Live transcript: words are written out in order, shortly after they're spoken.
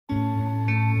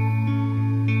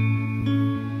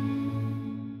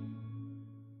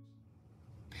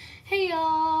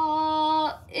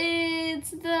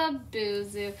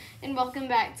Buzu, and welcome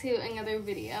back to another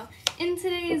video. In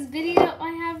today's video, I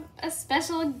have a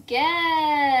special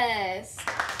guest.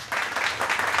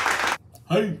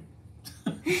 Hi.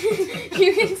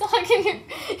 You can talk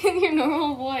in your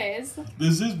normal voice.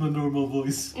 This is my normal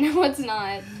voice. No, it's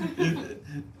not.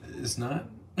 It's not?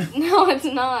 No, it's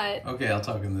not. Okay, I'll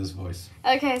talk in this voice.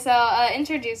 Okay, so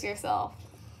introduce yourself.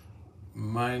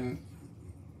 My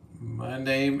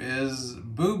name is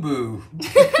Boo Boo.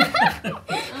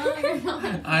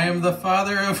 I am the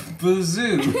father of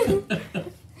Buzu.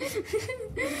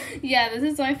 Yeah, this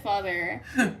is my father,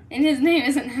 and his name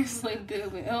isn't actually Boo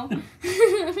Boo.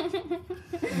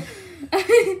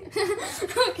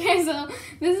 Okay, so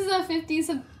this is a 50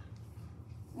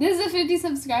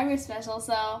 subscriber special,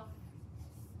 so.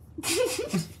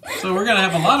 So we're gonna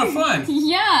have a lot of fun.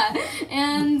 Yeah,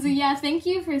 and yeah, thank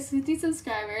you for 50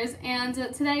 subscribers. And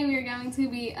today we are going to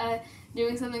be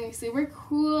doing something super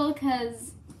cool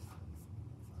because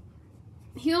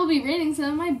he'll be rating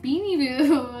some of my Beanie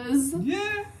Boos.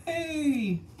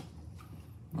 Yay!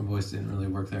 My voice didn't really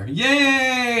work there.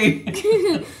 Yay!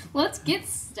 Let's get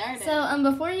started. So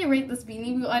before you rate this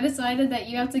Beanie Boo, I decided that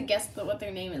you have to guess what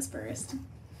their name is first.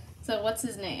 So what's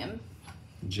his name?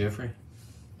 Jeffrey.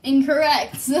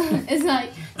 Incorrect. It's like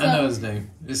I know his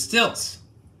name. It's Stilts.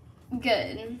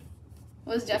 Good.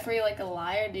 Was Jeffrey like a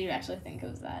liar? Or do you actually think it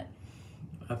was that?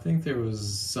 I think there was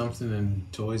something in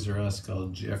Toys R Us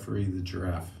called Jeffrey the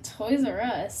Giraffe. Toys R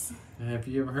Us. Have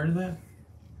you ever heard of that?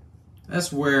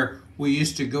 That's where we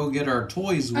used to go get our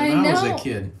toys when I was a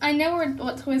kid. I know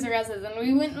what Toys R Us is, and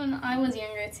we went when I was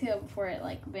younger too, before it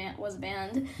like was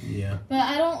banned. Yeah. But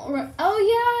I don't.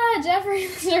 Oh yeah, Jeffrey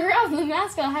the Giraffe, the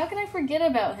mascot. How can I forget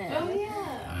about him? Oh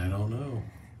yeah. I don't know.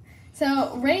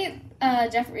 So rate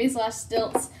Jeffrey /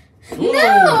 Stilts. Whoa.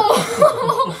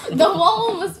 No! The wall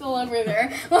almost fell over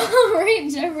there. Rate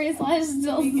Jeffrey / Stilts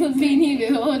the Beanie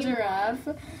Boo giraffe.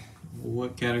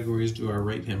 What categories do I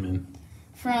rate him in?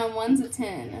 From 1 to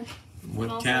 10.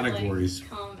 What categories?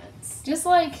 Comments. Just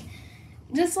like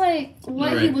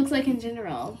what he Right. looks like in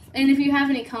general. And if you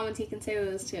have any comments, you can say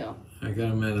those too. I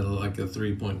got him at like a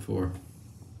 3.4.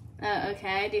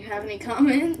 Okay. Do you have any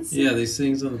comments? Yeah, these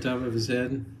things on the top of his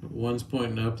head. One's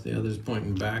pointing up, the other's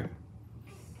pointing back.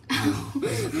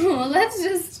 Well, that's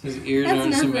just. His ears That's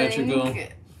aren't nothing. symmetrical.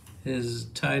 His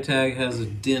tie tag has a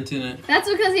dent in it. That's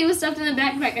because he was stuffed in a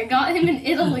backpack. I got him in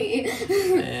Italy.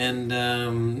 And,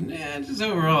 yeah, just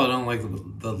overall, I don't like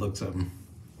the looks of him.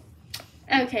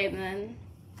 Okay, then.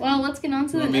 Well, let's get on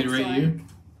to Want the me next to rate one. you?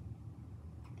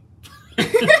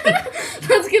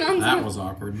 Let's get on to That was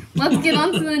awkward. Let's get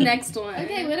on to the next one.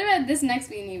 Okay, what about this next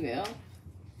Beanie Boo?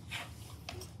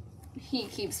 He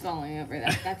keeps falling over.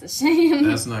 That's a shame.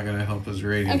 That's not going to help his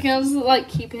rating. Okay, I'll just like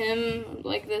keep him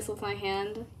like this with my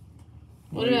hand.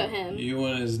 What about him? You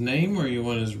want his name or you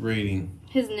want his rating?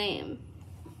 His name.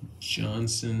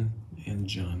 Johnson and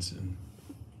Johnson.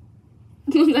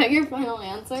 Is that your final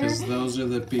answer? Because those are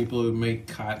the people who make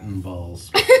cotton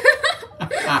balls.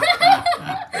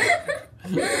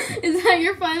 Is that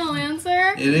your final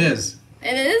answer? It is.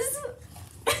 It is?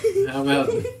 How about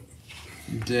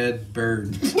dead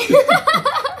bird?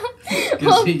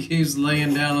 Because he keeps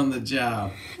laying down on the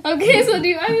job. Okay, so do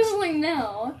you actually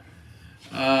know?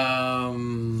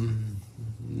 No,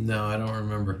 I don't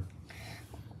remember.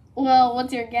 Well,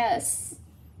 what's your guess?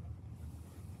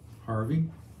 Harvey?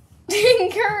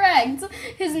 Incorrect.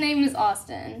 His name is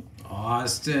Austin.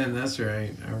 Austin, that's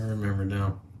right. I remember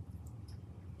now.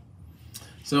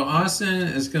 So Austin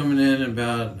is coming in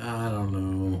about, I don't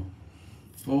know,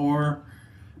 4.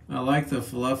 I like the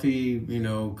fluffy,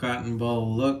 cotton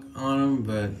ball look on him,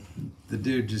 but the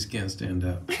dude just can't stand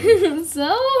up. So.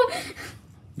 So?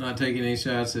 Not taking any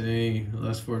shots at any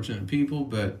less fortunate people,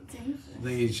 but I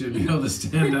think he should be able to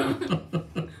stand up.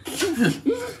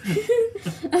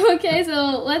 Okay,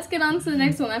 so let's get on to the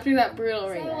next one after that brutal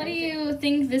rating. So what do you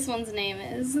think this one's name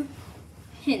is?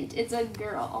 Hint, it's a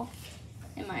girl.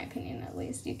 In my opinion, at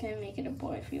least. You can make it a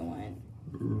boy if you want.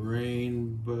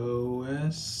 Rainbow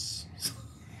S?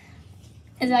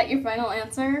 Is that your final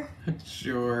answer?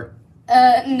 Sure.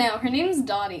 No, her name's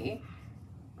Dottie.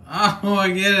 Oh,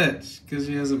 I get it. Because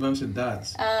she has a bunch of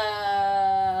dots.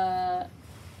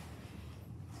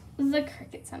 The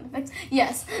cricket sound effects.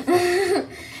 Yes.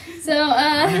 So,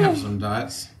 I have some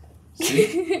dots.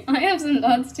 See? I have some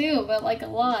dots too, but like a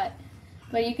lot.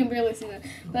 But you can barely see them.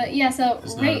 But yeah, so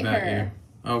It's not rate about her.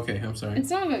 you. Okay, I'm sorry. It's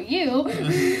not about you, but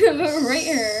rate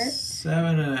her.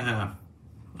 7.5.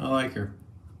 I like her.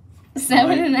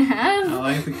 7.5? I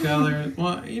like the color.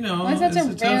 Well, Why is that it's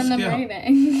a a tough random scale.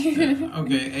 rating?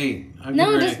 Okay, 8. I'll No,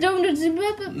 give her just 8. don't.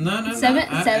 No. Seven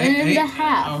and a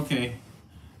half. Okay.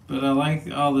 But I like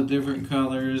all the different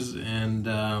colors and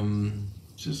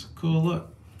it's just a cool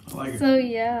look. I like it. So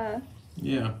yeah.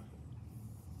 Yeah.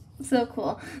 So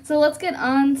cool. So let's get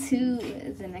on to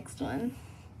the next one.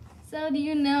 So do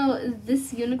you know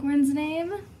this unicorn's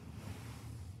name?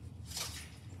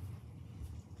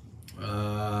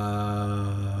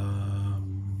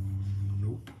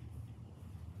 Nope.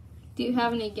 Do you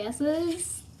have any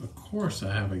guesses? Of course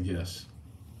I have a guess.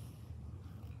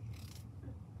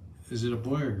 Is it a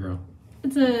boy or girl?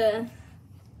 It's a...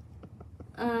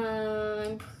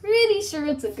 I'm pretty sure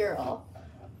it's a girl.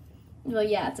 Well,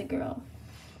 yeah, it's a girl.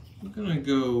 I'm gonna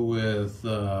go with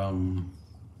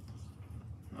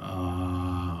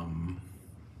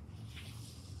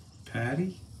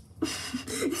Patty.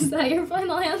 Is that your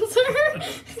final answer?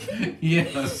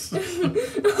 Yes.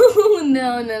 Oh,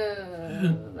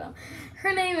 no.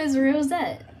 Her name is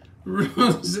Rosette.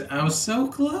 Rose. I was so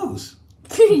close.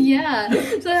 Yeah.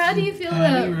 So how do you feel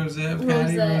Patty, about Rosette,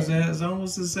 Rosette? Rosette is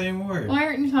almost the same word. Why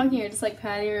aren't you talking here just like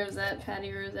Patty Rosette,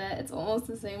 Patty Rosette? It's almost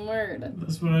the same word.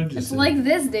 That's what I just It's said. like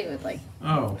this, David. Like.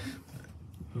 Oh.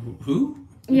 Who?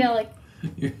 Yeah, like.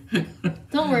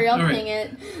 Don't worry, I'll All right. ping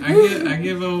it. I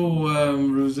give old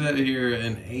Rosette here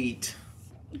an 8.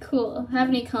 Cool. Have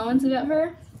any comments about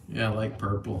her? Yeah, I like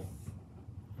purple.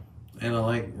 And I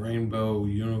like rainbow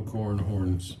unicorn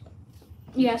horns.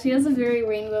 Yeah, she has a very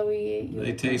rainbowy.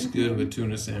 They taste good with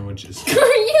tuna sandwiches. Are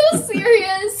you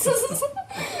serious?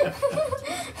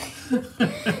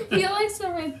 He likes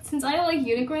to, since I like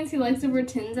unicorns, he likes to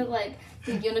pretend that like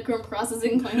the unicorn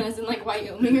processing plant is in like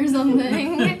Wyoming or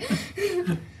something.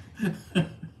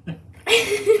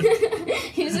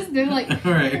 He's just there like.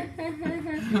 All right.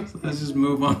 Let's just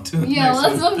move on to the Yeah,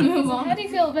 next let's one. move on. How do you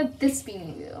feel about this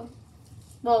Beanie Boo?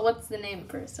 Well, what's the name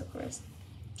first, of course?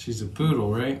 She's a poodle,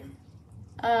 right?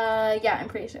 Yeah, I'm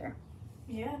pretty sure.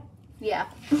 Yeah. Yeah.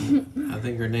 I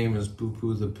think her name is Poo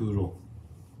Poo the Poodle.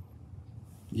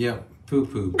 Yep, Poo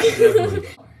Poo, definitely.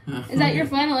 Is that your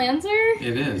final answer?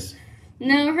 It is.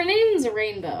 No, her name's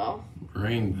Rainbow.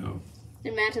 Rainbow.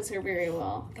 It matches her very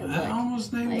well. 'Cause, I like,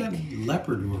 almost named that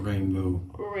leopard with rainbow.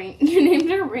 you named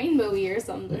her Rainbowy or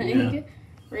something. Yeah.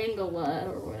 Rainbowa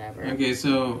or whatever. Okay,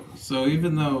 so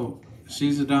even though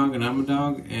she's a dog and I'm a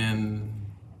dog, and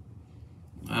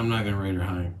I'm not gonna rate her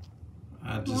high.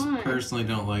 I just Why? personally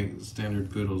don't like standard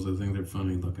poodles. I think they're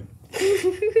funny looking.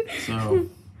 So,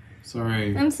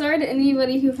 sorry. I'm sorry to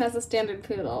anybody who has a standard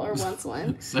poodle or wants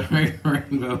one. Sorry,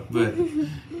 Rainbow, but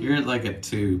you're at like a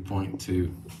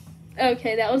 2.2.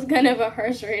 Okay, that was kind of a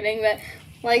harsh rating, but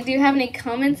like, do you have any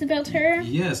comments about her?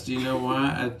 Yes, do you know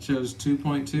why I chose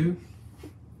 2.2?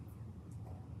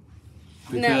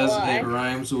 Because why? it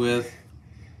rhymes with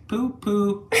poo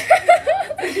poo.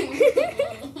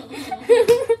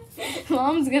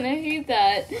 Mom's gonna hate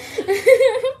that.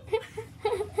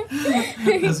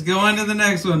 Let's go on to the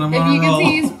next one. I'm If on you a can roll.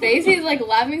 see his face, he's like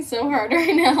laughing so hard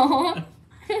right now.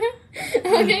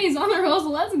 Okay, he's on a roll, so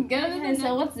let's go. Okay,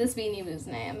 so what's this Beanie Boo's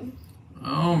name?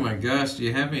 Oh my gosh, do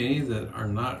you have any that are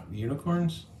not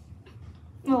unicorns?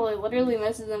 Well, literally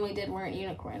most of them we did weren't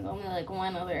unicorns. Only like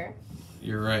one other.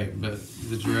 You're right, but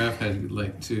the giraffe had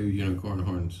like 2 unicorn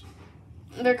horns.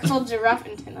 They're called giraffe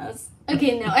antennas.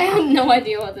 Okay, no, I have no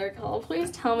idea what they're called. Please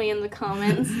tell me in the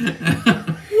comments.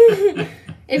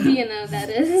 If you know that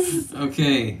is.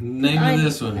 Okay, name I of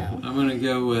this don't one. know. I'm gonna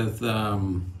go with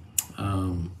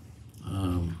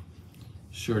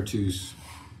Chartreuse.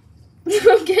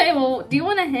 Okay, well, do you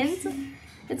want a hint?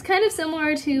 It's kind of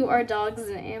similar to our dog's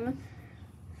name,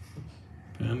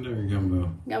 Panda or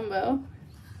Gumbo? Gumbo.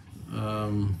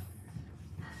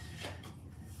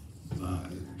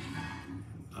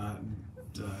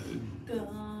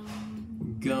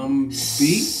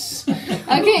 Gumby?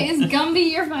 Okay, is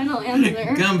Gumby your final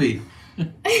answer? Gumby.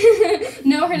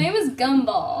 No, her name is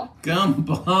Gumball.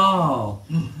 Gumball.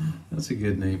 That's a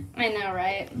good name. I know,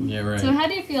 right? Yeah, right. So how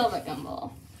do you feel about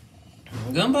Gumball?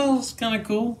 Gumball's kind of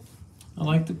cool. I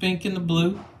like the pink and the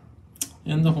blue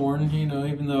and the horn, you know,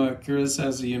 even though Chris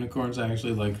has the unicorns, I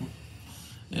actually like them.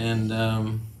 And,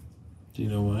 do you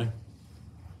know why?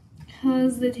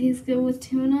 Because they taste good with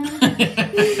tuna.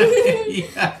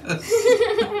 Yes.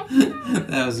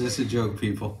 That was just a joke,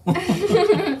 people.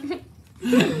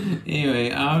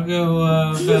 Anyway, I'll go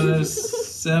about a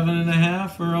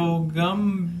 7.5 for old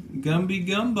Gumby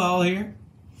Gumball here.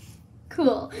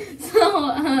 Cool. So,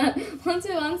 let's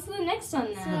move on to the next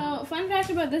one now. So, fun fact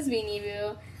about this Beanie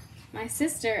Boo. My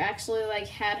sister actually,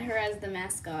 had her as the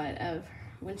mascot of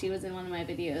when she was in one of my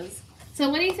videos. So,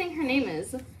 what do you think her name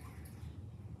is?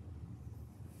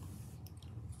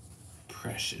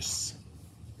 Precious.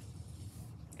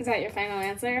 Is that your final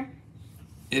answer?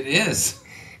 It is.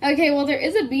 Okay, well, there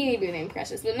is a Beanie Boo named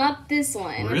Precious, but not this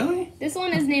one. Really? This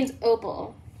one is named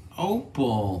Opal.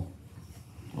 Opal.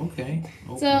 Okay.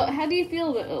 Opal. So, how do you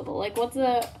feel about Opal? Like, what's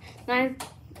a 9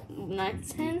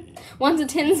 to 10? 1 to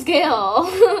 10 scale.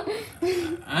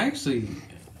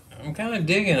 I'm kind of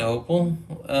digging Opal.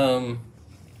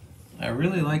 I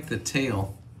really like the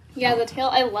tail. Yeah, the tail.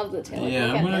 I love the tail.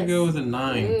 Yeah, I'm gonna go with a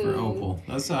 9 for Opal.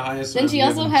 That's the highest. Then I've she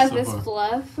also given has so this far.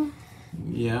 fluff.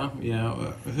 Yeah.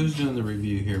 Who's doing the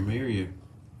review here, me or you?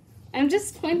 I'm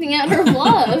just pointing out her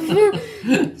fluff.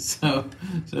 so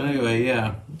anyway,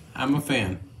 yeah, I'm a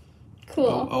fan.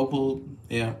 Cool. Opal,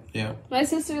 yeah. My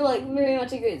sister very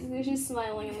much agrees. She's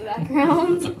smiling in the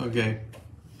background. Okay.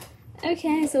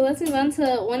 Okay, so let's move on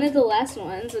to one of the last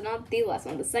ones, or not the last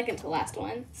one, the second to last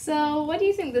one. So, what do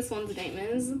you think this one's name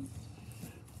is?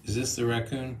 Is this the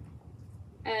raccoon?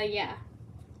 Yeah.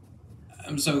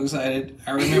 I'm so excited.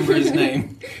 I remember his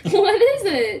name. What is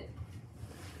it?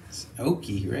 It's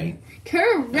Oki, right?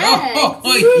 Correct!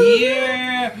 Oh,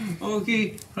 yeah!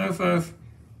 Oki, high five.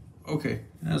 Okay,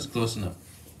 that's close enough.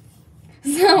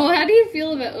 So, how do you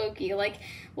feel about Oki? Like,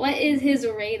 what is his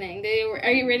rating?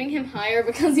 Are you rating him higher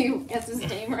because he gets his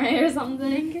name right or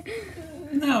something?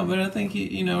 No, but I think,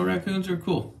 raccoons are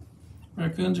cool.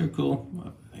 Raccoons are cool.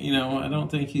 I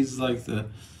don't think he's like the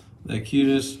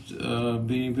cutest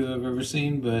Beanie Boo I've ever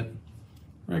seen, but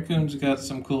raccoon's got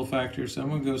some cool factors, so I'm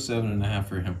going to go 7.5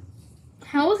 for him.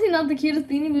 How is he not the cutest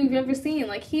Beanie Boo you've ever seen?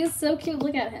 Like, he's so cute.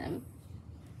 Look at him.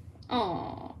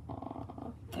 Aww.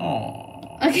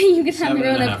 Okay, you can have your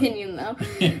own opinion, though.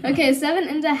 Okay,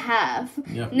 7.5.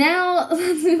 Yep. Now,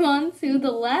 let's move on to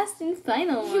the last and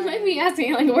final one. You might be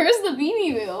asking, like, where's the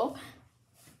Beanie Boo?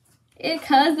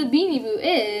 Because the Beanie Boo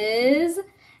is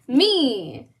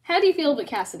me. How do you feel about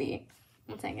Cassidy?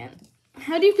 1 second.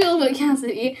 How do you feel about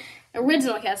Cassidy?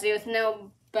 Original Cassidy with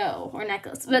no bow or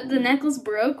necklace. But the necklace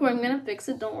broke, well, I'm gonna fix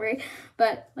it, don't worry.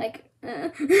 But, like,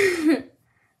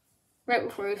 right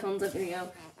before we filmed the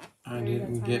video. I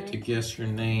didn't get to guess your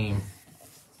name.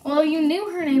 Well, you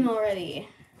knew her name already.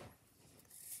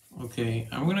 Okay,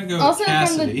 I'm gonna go with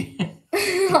Cassidy.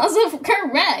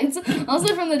 Correct.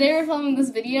 Also, from the day we're filming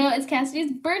this video, it's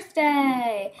Cassidy's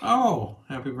birthday. Oh,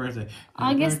 happy birthday.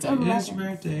 August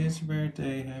 11th. It's your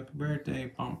birthday. Happy birthday.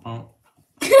 Pump, pump.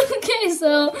 Okay,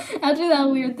 so after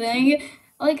that weird thing,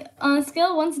 like, on a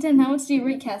scale of 1 to 10, how much do you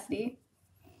rate Cassidy?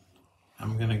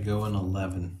 I'm gonna go an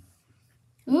 11.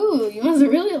 Ooh, you must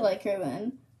really like her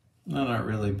then. No, not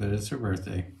really, but it's her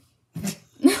birthday.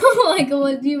 Like,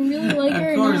 what, do you really like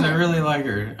her? Of course, or not? I really like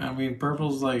her. I mean,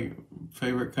 purple's like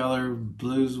favorite color.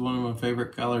 Blue's one of my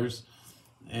favorite colors,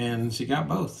 and she got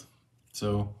both.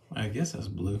 So I guess that's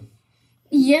blue.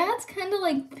 Yeah, it's kind of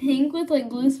like pink with like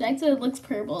blue specks, so it looks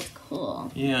purple. It's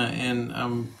cool. Yeah, and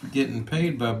I'm getting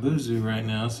paid by Boozoo right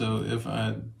now, so if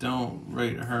I don't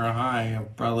rate her high, I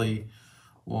probably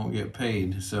won't get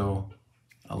paid. So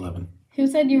 11. Who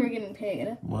said you were getting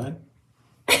paid? What?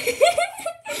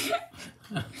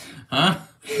 Huh?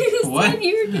 Who What? said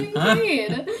you were getting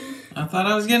paid? I thought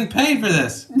I was getting paid for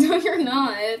this. No, you're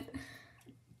not.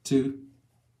 2.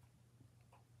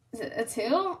 Is it a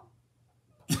 2?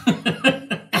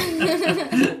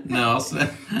 No,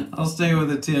 I'll stay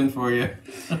with a 10 for you.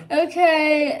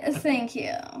 Okay, thank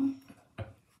you.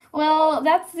 Well,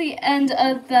 that's the end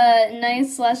of the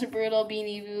nice/brutal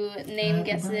Beanie Boo name Happy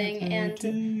guessing birthday and to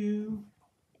you.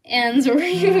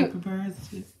 review. Happy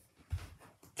birthday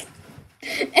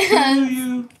And to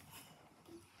you.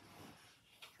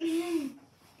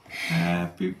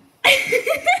 Happy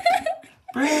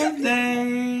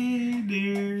birthday,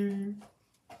 dear.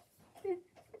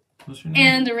 What's your name?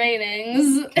 and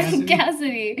ratings.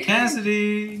 Cassidy. Cassidy.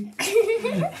 Cassidy.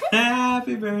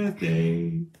 Happy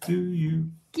birthday to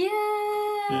you.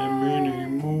 Yeah. And many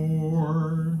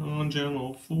more on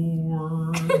Channel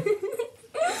 4.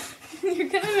 You're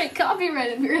gonna make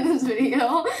copyright if you're in this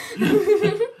video.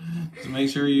 So make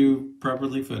sure you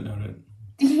properly footnote it.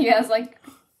 Yes, like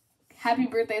happy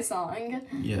birthday song.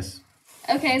 Yes.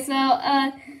 Okay, so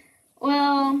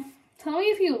well, tell me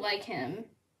if you like him.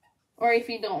 Or if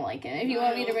you don't like him. If you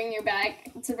want me to bring him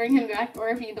back, or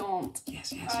if you don't.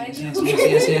 Yes. Or if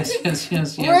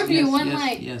you want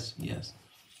Yes.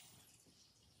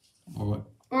 Or what?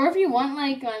 Or if you want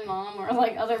like my mom or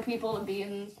like other people to be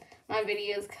in my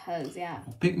videos, cause yeah.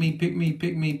 Pick me.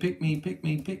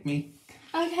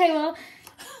 Okay, well,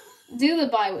 do the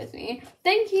bye with me.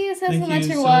 Thank you so Thank much you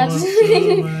for so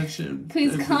watching. much.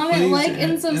 Please comment, Please, like,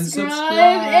 and subscribe.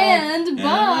 subscribe. And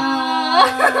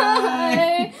bye.